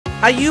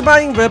Are you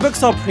buying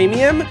Robux or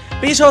Premium?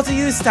 Be sure to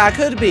use star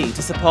code B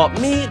to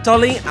support me,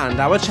 Dolly, and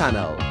our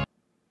channel.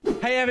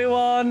 Hey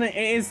everyone, it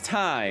is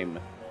time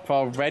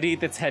for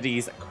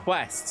ReddyTheTeddy's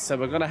quest. So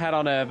we're gonna head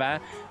on over.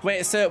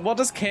 Wait, so what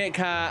does Kit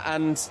Kat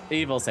and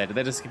Evil say? Did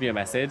they just give you a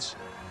message?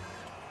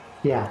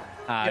 Yeah.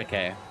 Ah,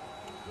 okay.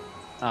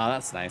 Oh,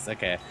 that's nice.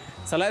 Okay.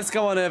 So let's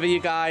go on over,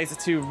 you guys,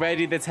 to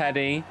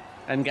ReddyTheTeddy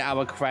and get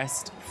our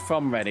quest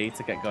from Reddy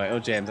to get going. Oh,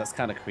 James, that's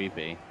kind of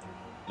creepy.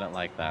 I don't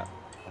like that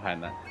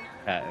behind that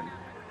curtain.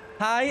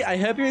 Hi, I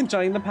hope you're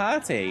enjoying the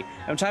party.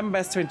 I'm trying my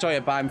best to enjoy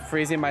it, but I'm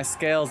freezing my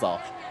scales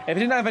off. If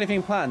you didn't have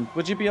anything planned,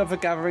 would you be up for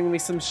gathering me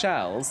some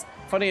shells?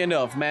 Funny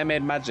enough,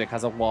 mermaid magic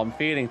has a warm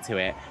feeling to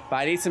it, but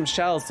I need some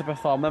shells to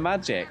perform the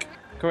magic.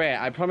 Great,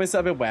 I promise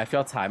it'll be worth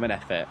your time and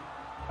effort.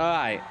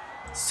 Alright,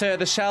 so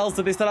the shells,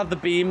 do they still have the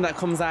beam that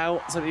comes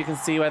out so that you can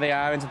see where they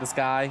are into the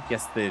sky?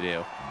 Yes, they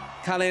do.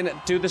 Colin,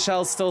 do the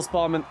shells still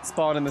spawn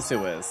in the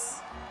sewers?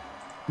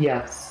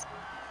 Yes.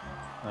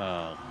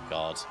 Oh,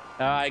 God.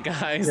 Alright,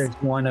 guys. There's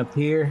one up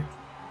here.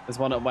 There's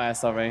one up where,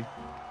 sorry?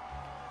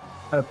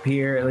 Up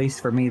here, at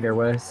least for me, there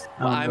was.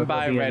 Well, I'm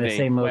by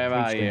Reddy. Where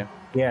are you?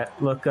 Yeah,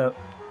 look up.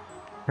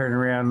 Turn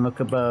around,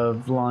 look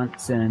above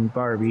Lance and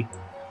Barbie.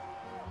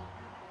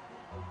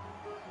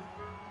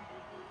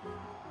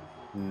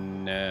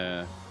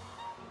 No.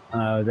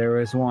 There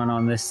was one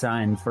on this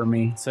sign for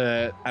me.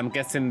 So, I'm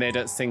guessing they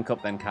don't sync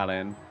up then,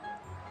 Colin.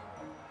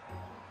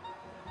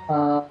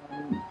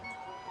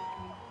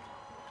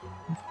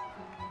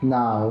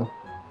 No.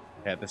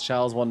 Okay, the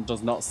shells one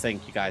does not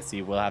sync, you guys, so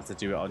you will have to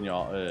do it on your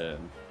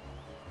own.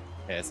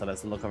 Okay, so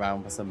let's look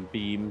around for some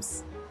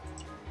beams.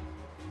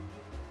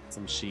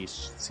 Some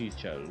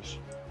seashells.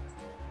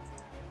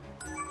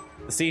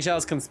 The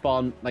seashells can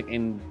spawn, like,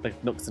 in the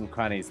nooks and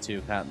crannies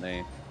too, can't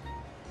they?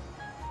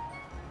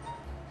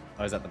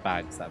 Or is that the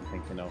bags that I'm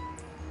thinking of?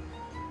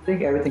 I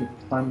think everything's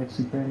fine with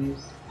some crannies.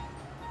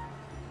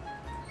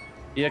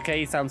 You okay?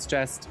 You sound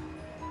stressed.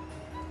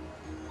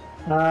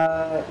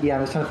 Yeah,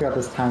 I'm just trying to figure out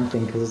this time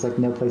thing, because there's, like,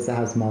 no place that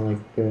has them all,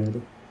 like,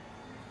 good.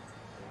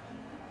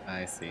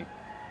 I see.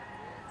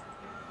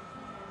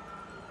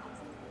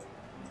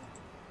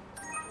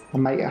 I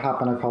might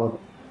hop on a call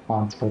with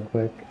Lance real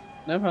quick.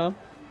 No problem.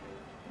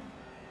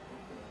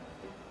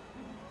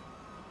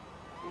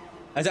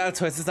 I don't have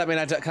Twitter, does that mean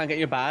I can't get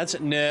your badge?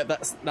 No,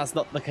 that's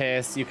not the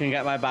case. You can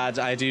get my badge.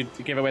 I do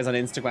giveaways on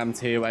Instagram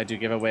too. I do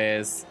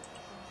giveaways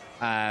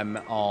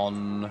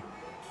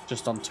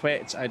just on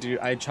Twitch.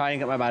 I try and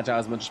get my badge out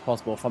as much as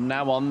possible. From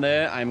now on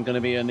though, I'm going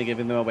to be only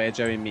giving them away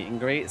during meet and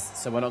greets.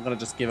 So we're not going to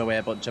just give away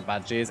a bunch of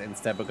badges.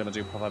 Instead, we're going to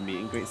do proper meet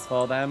and greets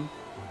for them.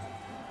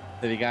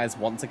 So if you guys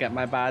want to get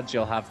my badge,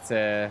 you'll have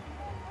to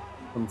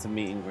come to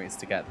meet and greets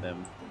to get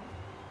them.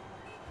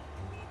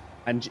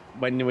 And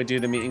when we do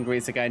the meet and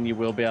greets again, you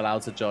will be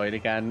allowed to join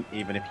again,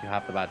 even if you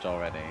have the badge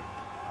already.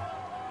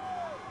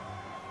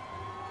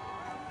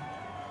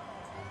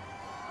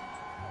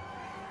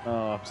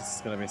 Oh, this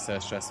is going to be so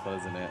stressful,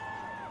 isn't it?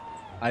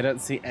 I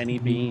don't see any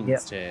beams,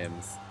 yep.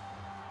 James.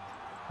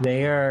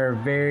 They are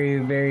very,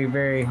 very,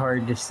 very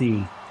hard to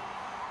see.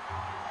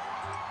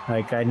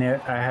 Like, I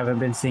haven't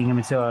been seeing them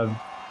until I've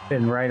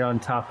been right on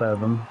top of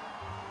them.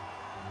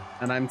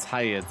 And I'm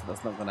tired, so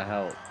that's not going to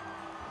help.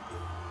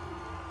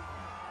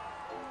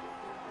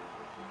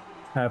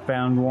 I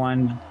found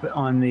one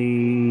on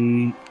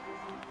the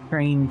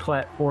train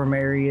platform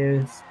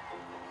areas.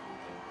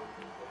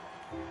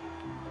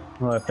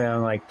 Well, I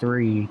found like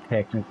 3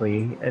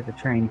 technically at the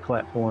train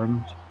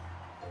platforms.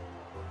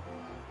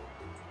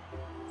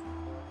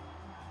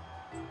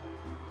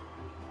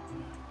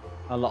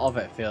 A lot of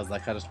it feels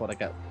like I just want to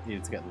get you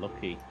to get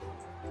lucky.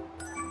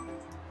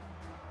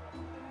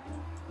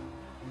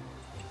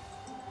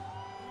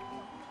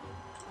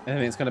 I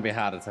think it's going to be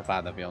harder to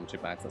find the Beyond 2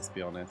 bags, let's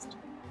be honest.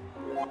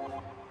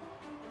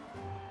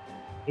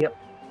 Yep.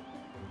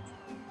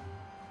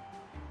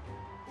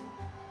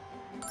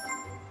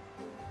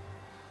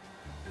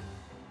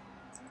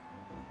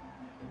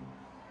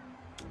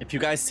 If you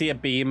guys see a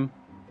beam,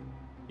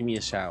 give me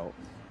a shout.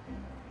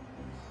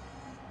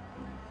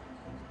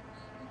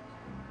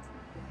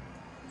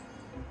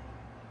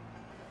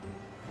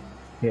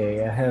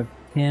 Okay, I have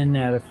 10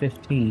 out of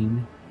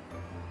 15.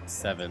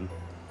 7.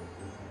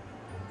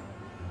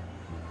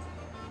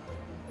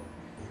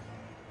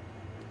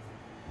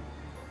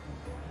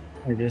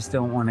 I just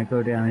don't want to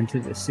go down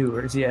into the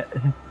sewers yet.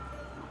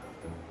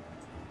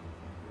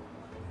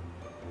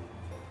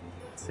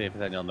 See if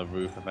there's any on the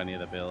roof of any of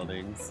the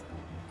buildings.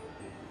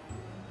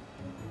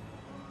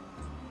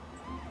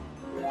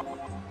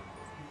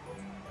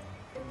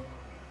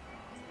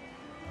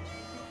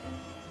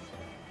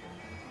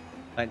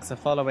 Thanks for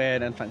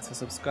following and thanks for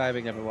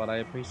subscribing, everyone. I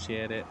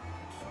appreciate it.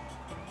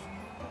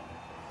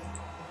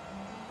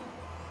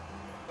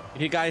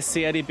 If you guys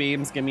see any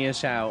beams, give me a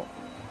shout.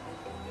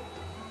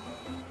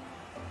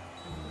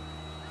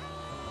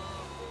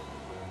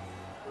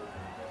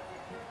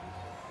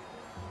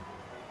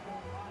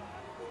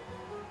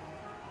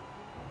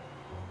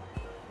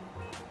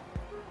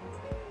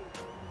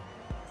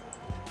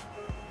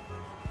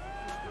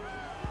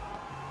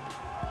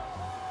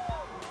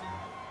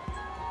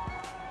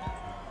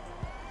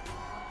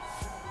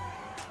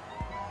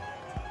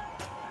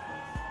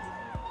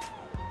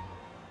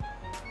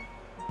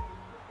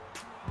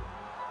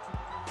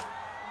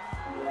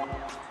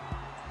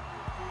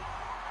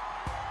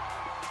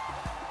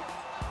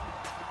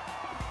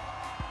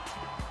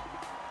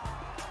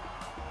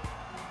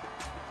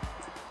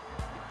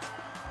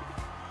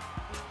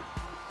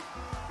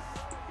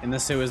 In the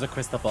sewers, a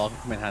crystal ball can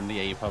come in handy.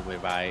 Yeah, you're probably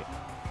right.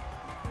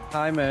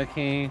 Hi,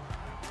 Murky.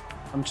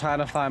 I'm trying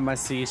to find my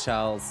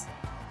seashells.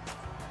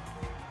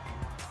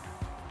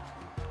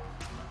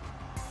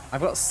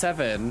 I've got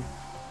 7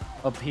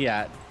 up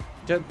here.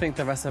 Don't think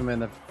the rest of them are in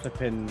the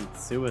flipping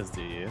sewers,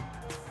 do you?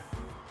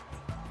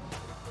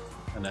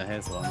 Oh no,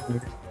 here's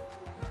one.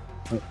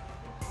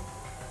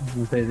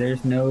 Okay,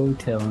 there's no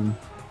telling.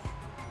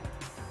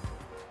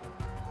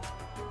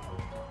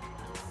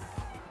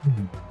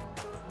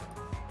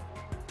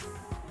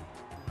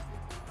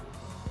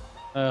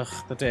 Ugh,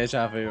 the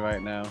deja vu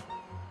right now.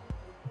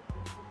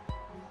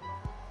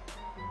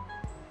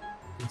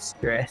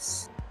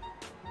 Stress.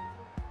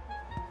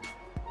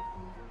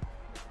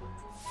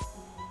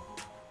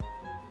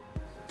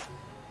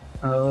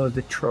 Oh,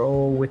 the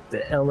troll with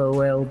the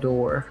LOL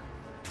door.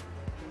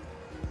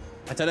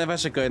 I don't know if I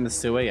should go in the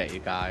sewer yet, you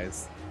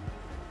guys.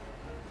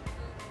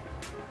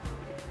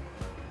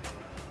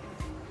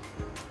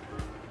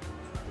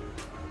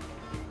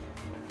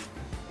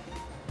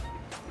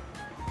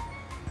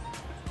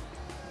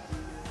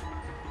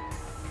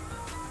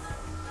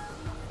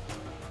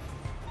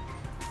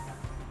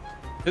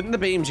 Didn't the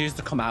beams used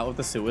to come out of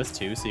the sewers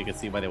too, so you could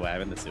see where they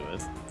were in the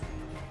sewers?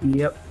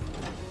 Yep.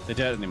 They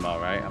don't anymore,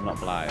 right? I'm not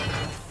blind.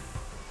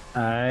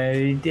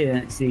 I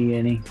didn't see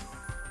any.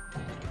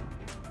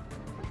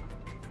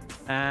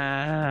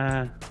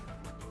 Ah.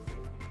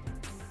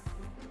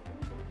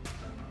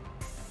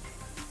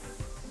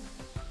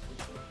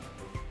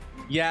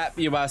 Yep,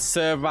 you are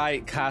so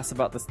right, Cass,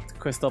 about the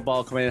crystal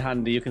ball coming in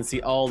handy. You can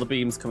see all the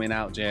beams coming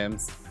out,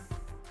 James.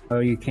 Oh,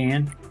 you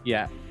can?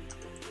 Yeah.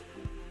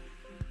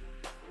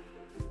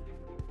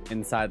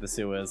 Inside the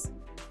sewers.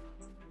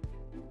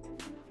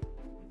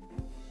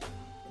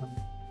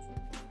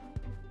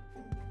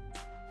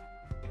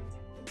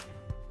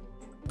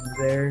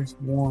 There's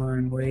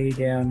one way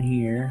down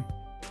here.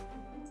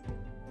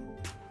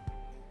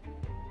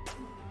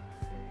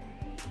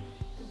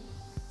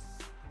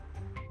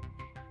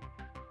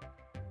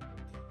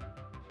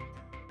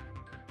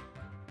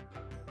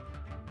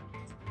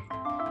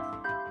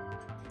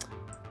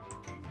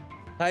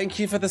 Thank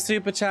you for the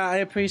super chat. I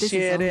appreciate this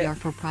is only it. Are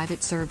for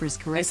private servers,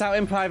 correct? It's out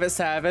in private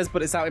servers,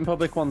 but it's out in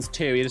public ones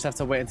too. You just have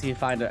to wait until you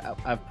find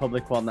a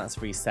public one that's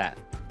reset.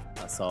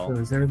 That's all. So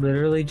is there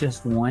literally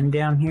just one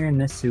down here in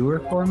the sewer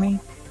for me?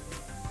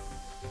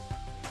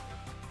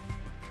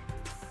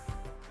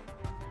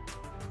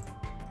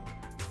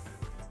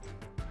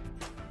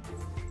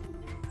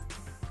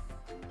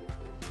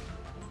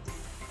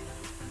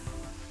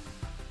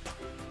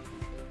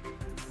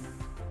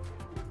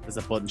 There's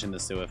a bunch in the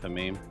sewer for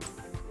me.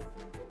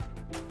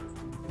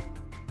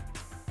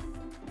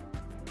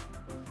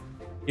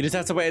 You just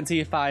have to wait until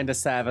you find a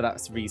server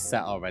that's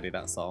reset already,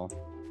 that's all.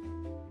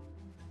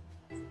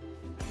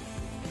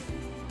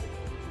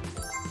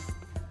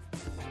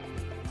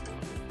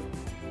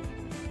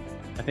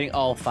 I think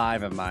all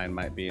 5 of mine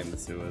might be in the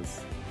sewers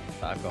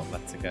that I've got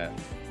left to get.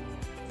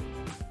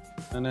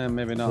 Oh no,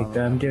 maybe not. Like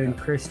I'm doing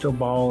crystal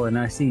ball and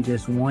I see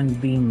just one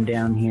beam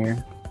down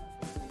here.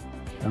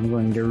 I'm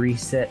going to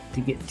reset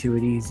to get to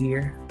it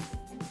easier.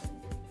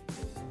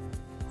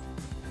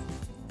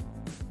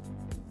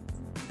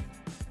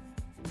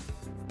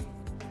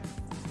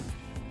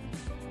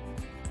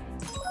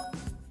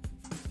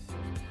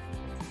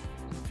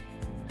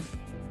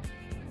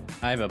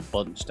 I have a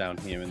bunch down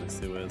here in the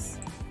sewers.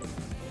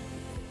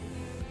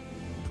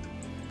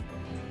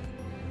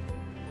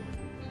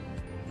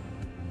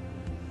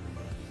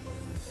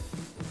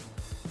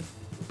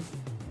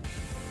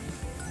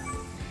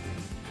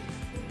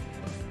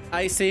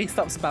 Icy,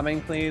 stop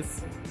spamming,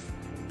 please.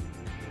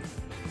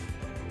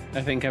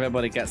 I think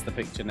everybody gets the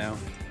picture now.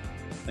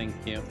 Thank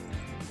you.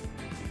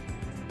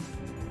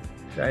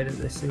 Side of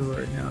the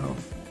sewer, no.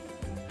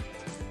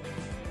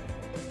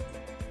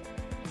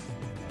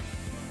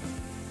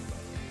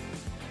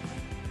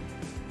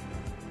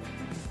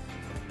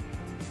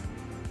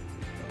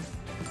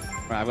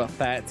 Right, I've got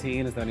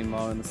 13. Is there any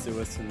more in the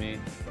sewers for me?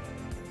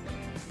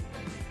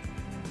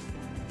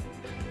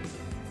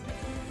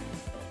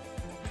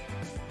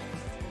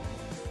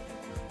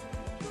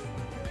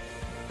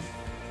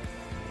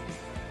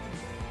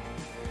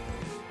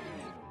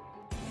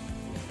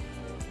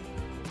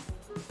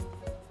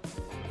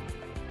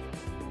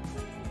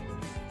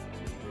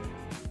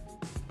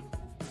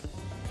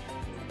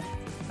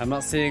 I'm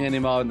not seeing any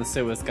more in the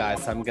sewers,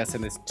 guys, so I'm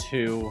guessing there's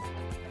 2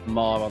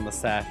 more on the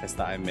surface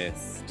that I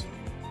missed.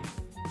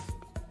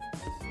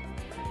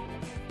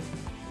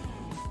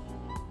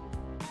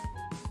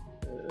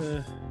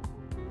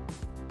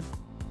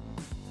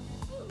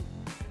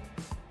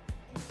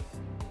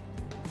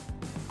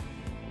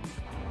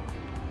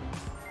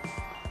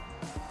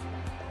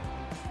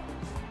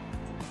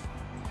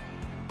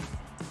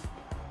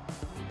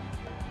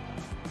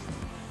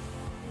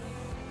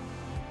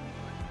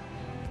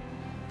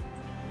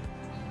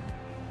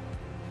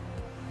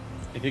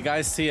 If you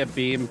guys see a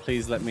beam,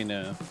 please let me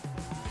know.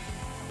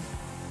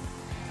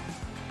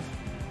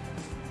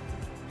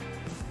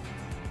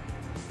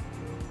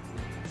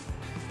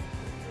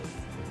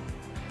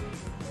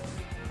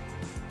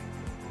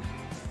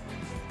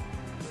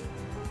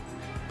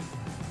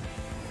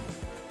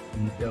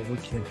 Let me double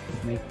check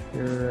to make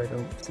sure I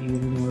don't see any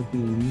more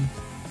beams.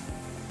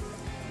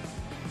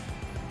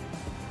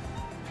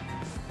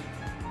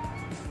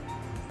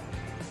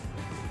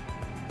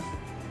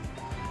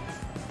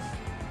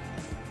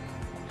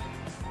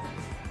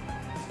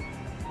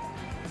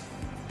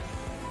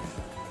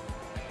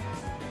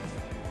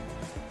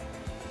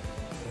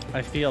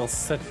 I feel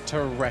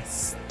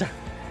stressed. That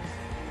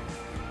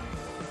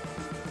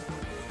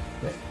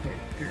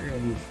character, I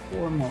need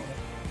 4 more.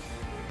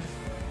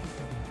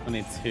 I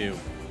need 2.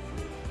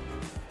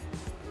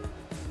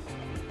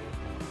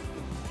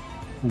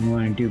 I'm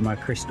going to do my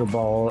crystal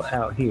ball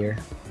out here.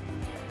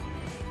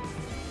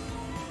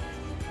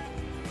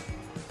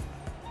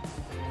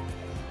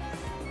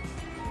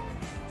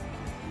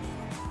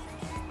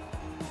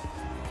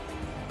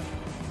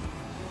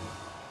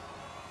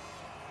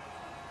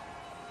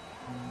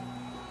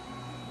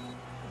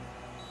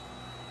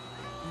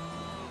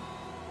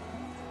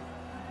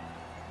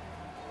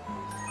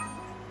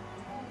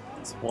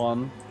 It's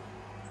 1.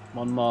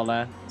 1 more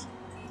left.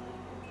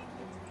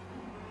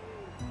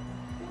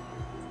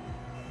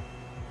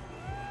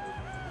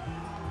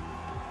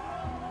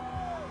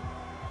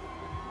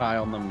 Guy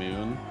on the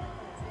moon.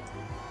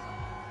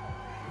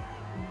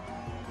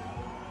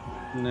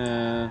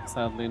 No,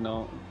 sadly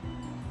not.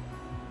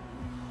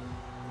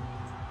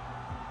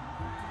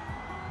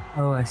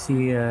 Oh, I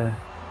see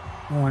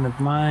one of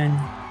mine.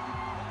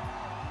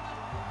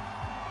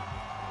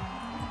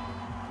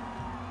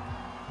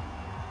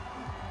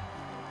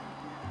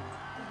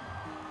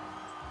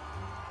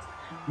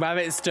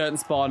 Rabbits don't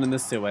spawn in the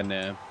sewer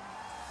now.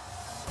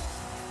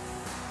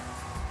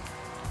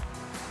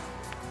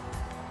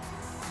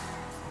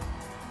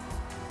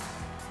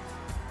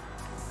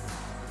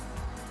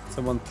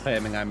 Someone's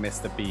claiming I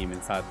missed a beam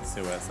inside the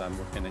sewer, so I'm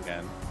looking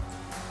again.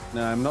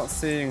 No, I'm not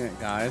seeing it,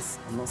 guys.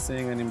 I'm not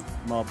seeing any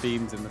more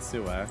beams in the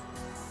sewer.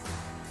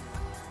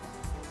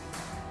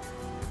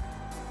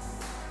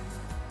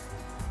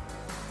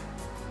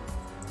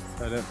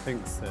 So I don't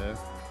think so.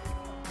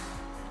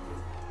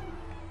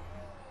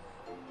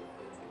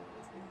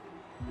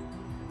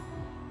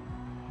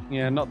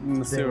 Yeah, not in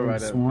the sewer, I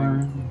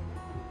don't think.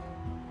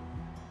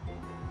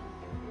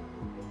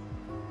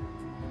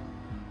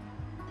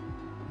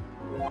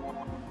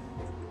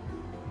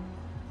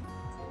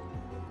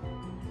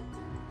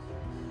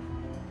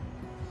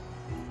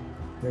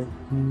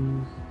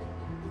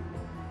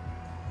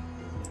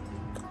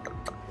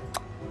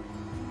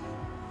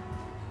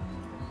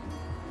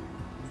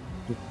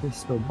 The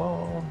crystal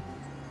ball.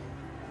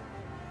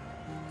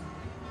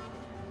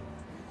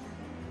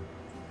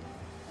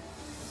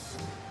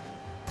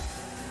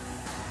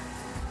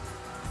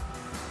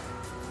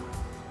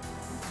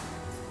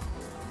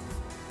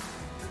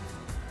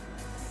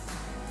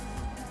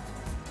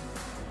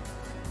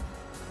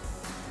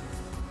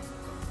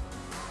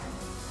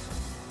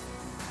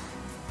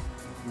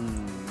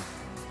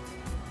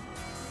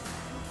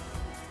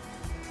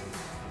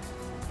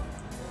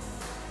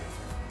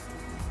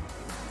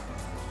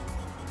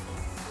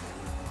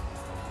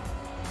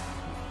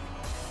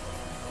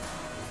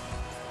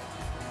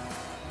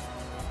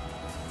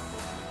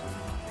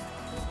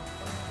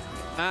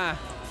 Ah,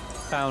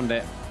 found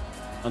it.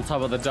 On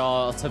top of the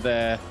door to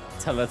the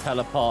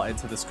teleport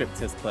into the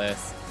scripter's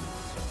place.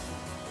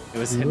 It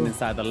was hidden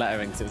inside the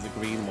lettering, so it was a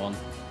green one.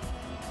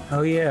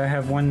 Oh yeah, I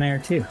have one there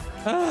too.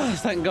 Ah,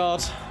 thank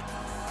God.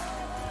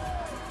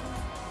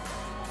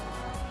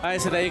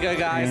 Alright, so there you go,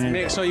 guys.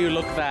 Make sure you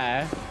look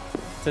there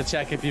to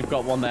check if you've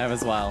got one there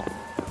as well.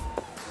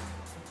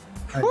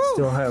 I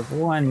still have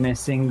one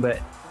missing,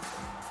 but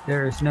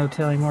there's no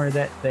telling where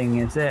that thing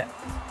is at.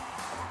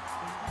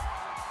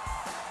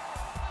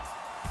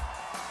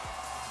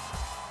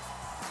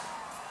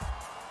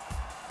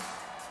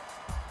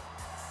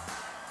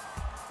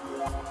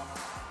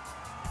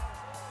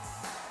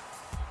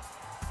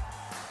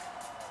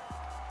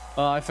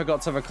 Oh, I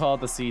forgot to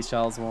record the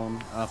seashells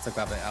one. I'll have to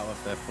grab it out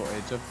of the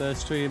footage of the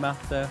stream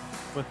after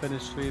we're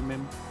finished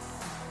streaming.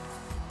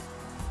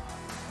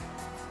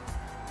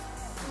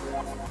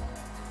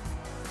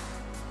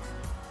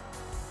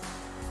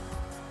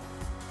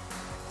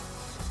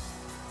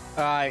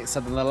 Alright, so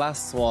then the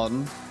last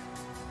one.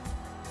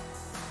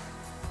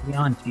 The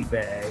auntie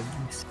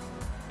bags.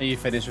 Are you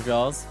finished with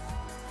yours?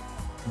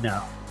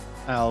 No.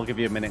 I'll give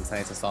you a minute because I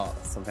need to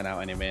sort something out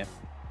anyway.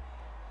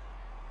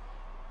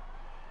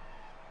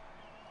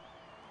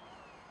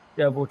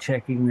 Double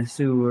checking the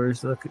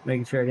sewers,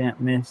 making sure I didn't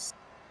miss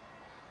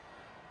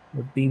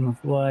the beam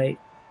of light.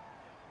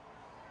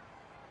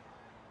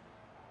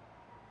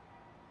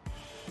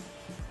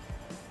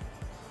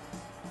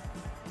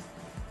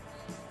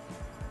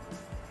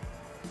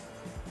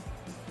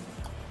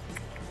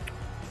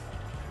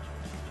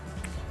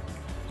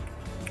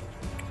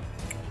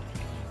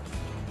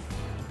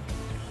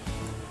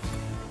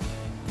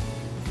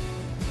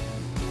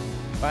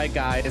 Bye,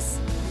 guys.